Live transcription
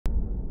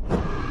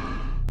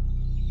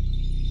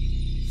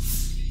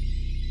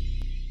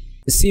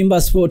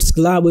Simba Sports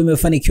Club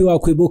imefanikiwa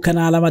kuibuka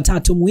na alama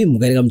 3 muhimu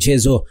katika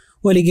mchezo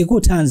wa ligi kuu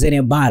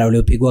Tanzania bara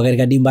uliopigwa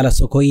katika dimba la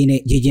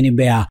Sokoine jijini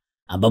Mbeya,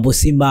 ambapo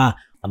Simba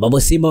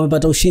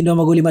wamepata ushindi wa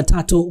magoli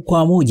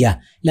 3-1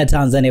 la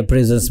Tanzania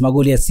Prisons,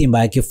 magoli ya Simba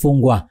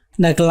yakifungwa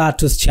na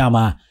Clatous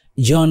Chama,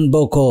 John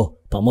Boko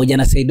pamoja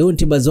na Saidon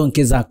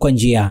Tibazonkeza kwa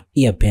njia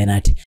ya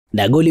penalty.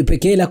 Na goli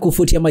pekee la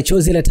kufutia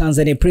machozi la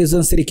Tanzania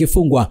Prisons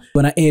likifungwa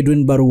na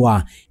Edwin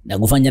Barua na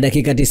kufanya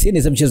dakika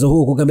 90 za mchezo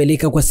huu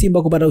kukamilika kwa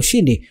Simba kupata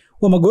ushindi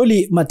wa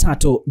magoli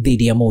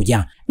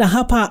 3-1. Na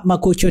hapa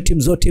makocha wa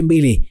timu zote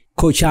mbili,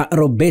 kocha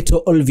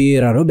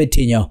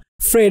Robertinho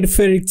Fred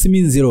Felix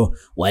Minziro,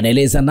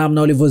 wanaeleza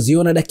namna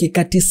walivyoziona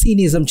dakika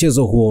 90 za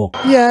mchezo huo.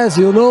 Yes,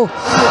 you know,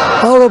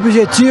 our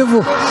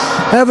objective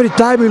every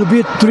time will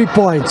be 3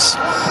 points.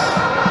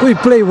 We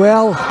play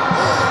well.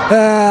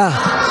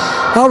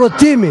 Our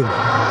team,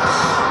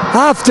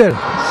 after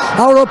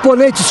our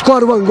opponent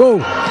scored 1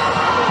 goal,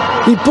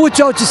 he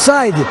put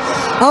outside.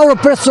 Our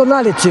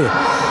personality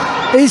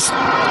is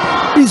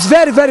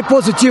very, very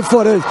positive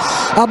for us.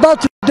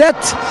 About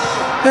that,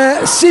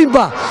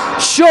 Simba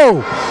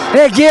show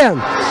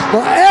again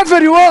for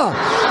everyone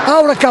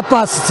our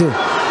capacity.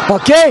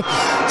 Okay.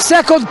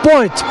 Second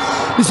point,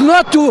 it's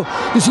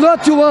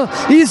not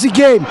an easy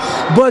game,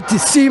 but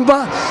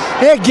Simba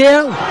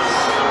again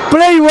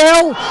play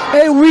well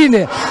and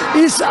win.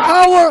 It's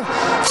our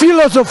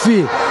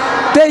philosophy.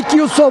 Thank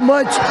you so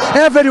much,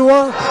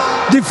 everyone.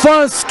 The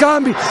fans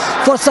come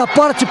for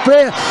support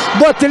player.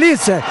 But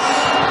listen,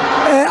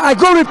 I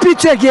go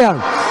repeat again.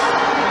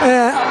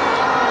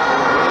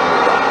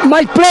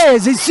 My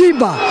players in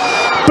Simba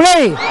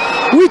play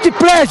with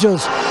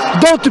pleasures,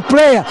 don't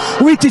play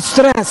with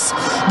stress,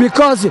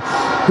 because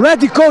Red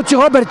Coach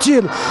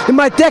Robertinho and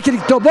my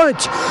technical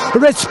bunch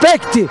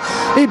respect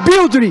and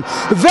build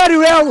very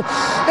well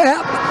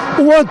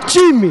one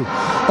team,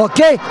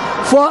 okay,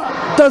 for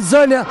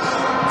Tanzania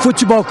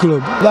Football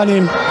Club.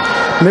 Ndani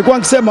nimekuwa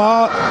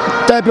nikisema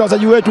type ya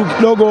wachezaji wetu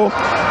kidogo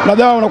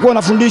nadhani unakuwa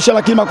unafundisha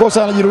lakini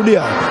makosa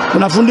yanajirudia.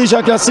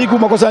 Unafundisha kila siku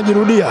makosa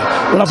yanajirudia.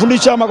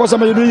 Unafundisha makosa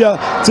yanajirudia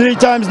 3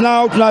 times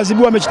now,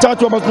 tunaadhibiwa mechi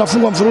 3 ambazo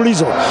tunafungwa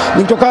mfululizo.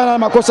 Ni kutokana na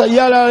makosa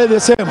yale the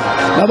same.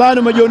 Nadhani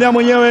umejionea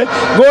mwenyewe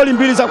goli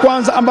 2 za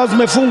kwanza ambazo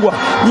zimefungwa.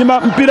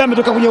 Mpira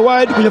umetoka kwenye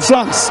wide, kwenye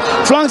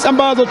flanks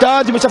ambazo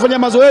tayari tumeshafanya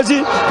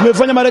mazoezi,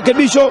 tumefanya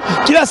marekebisho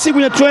kila siku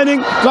kwenye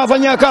training,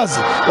 tunafanyia kazi.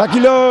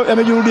 Lakini leo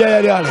yamejirudia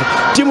yale.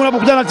 Timu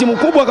unapokutana na timu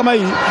kubwa kama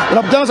hii,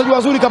 unapokutana na wachezaji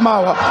wazuri kama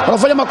hawa,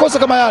 wanafanya makosa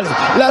kama yale,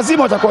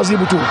 lazima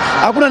watakuadhibu tu.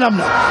 Hakuna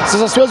namna.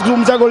 Sasa siwezi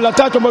kuzungumzia goli la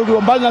 3 ambalo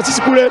lilikuwa mbali na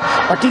sisi kule,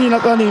 lakini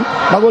nadhani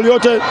magoli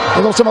yote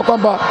naweza kusema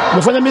kwamba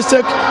tumefanya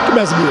mistake,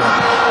 tumeadhibiwa.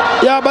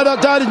 Ya baada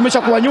tayari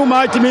tumeshakuwa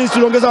nyuma, it means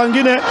tuliongeza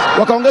wengine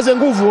wakaongeze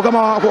nguvu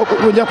kama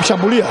kuendelea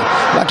kushambulia,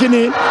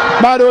 lakini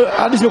bado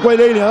hadithi imekuwa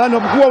ile ile. Nadhani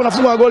unapokuwa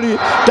unafunga goli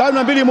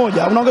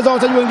 5-2-1, unaongeza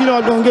wachezaji wengine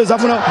waongeza,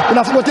 afu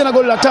unafunga tena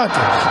goli la 3.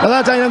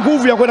 Nadhani tena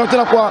nguvu ya kwenda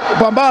tena kwa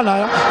kupambana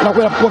na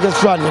kwenda kwa kiasi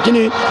fulani,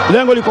 lakini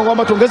lengo liko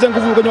kwamba tuongeze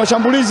nguvu kwenye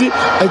washambulizi,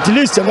 at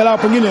least angalau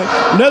pengine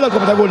unaweza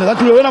kupata goli. Nadhani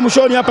tuliona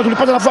mwishoni hapa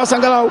tulipata nafasi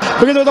angalau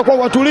pengine tunaweza kuwa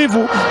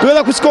watulivu,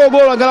 tunaweza kuscore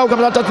goli angalau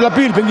kupata 3 la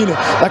pili pengine,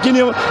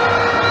 lakini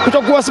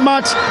utakuwa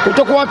smart,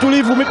 utakuwa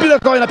watulivu, mipira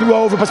kwa inapigwa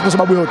over pasipo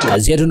sababu yote.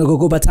 Kazi yetu ni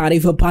kukupa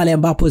taarifa pale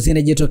ambapo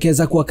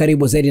zinajitokeza. Kwa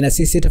karibu zaidi na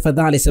sisi,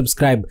 tafadhali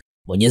subscribe,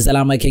 bonyeza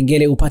alama ya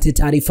kengele upate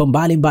taarifa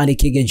mbalimbali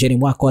kiganjani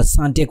mwako.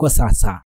 Asante kwa sasa.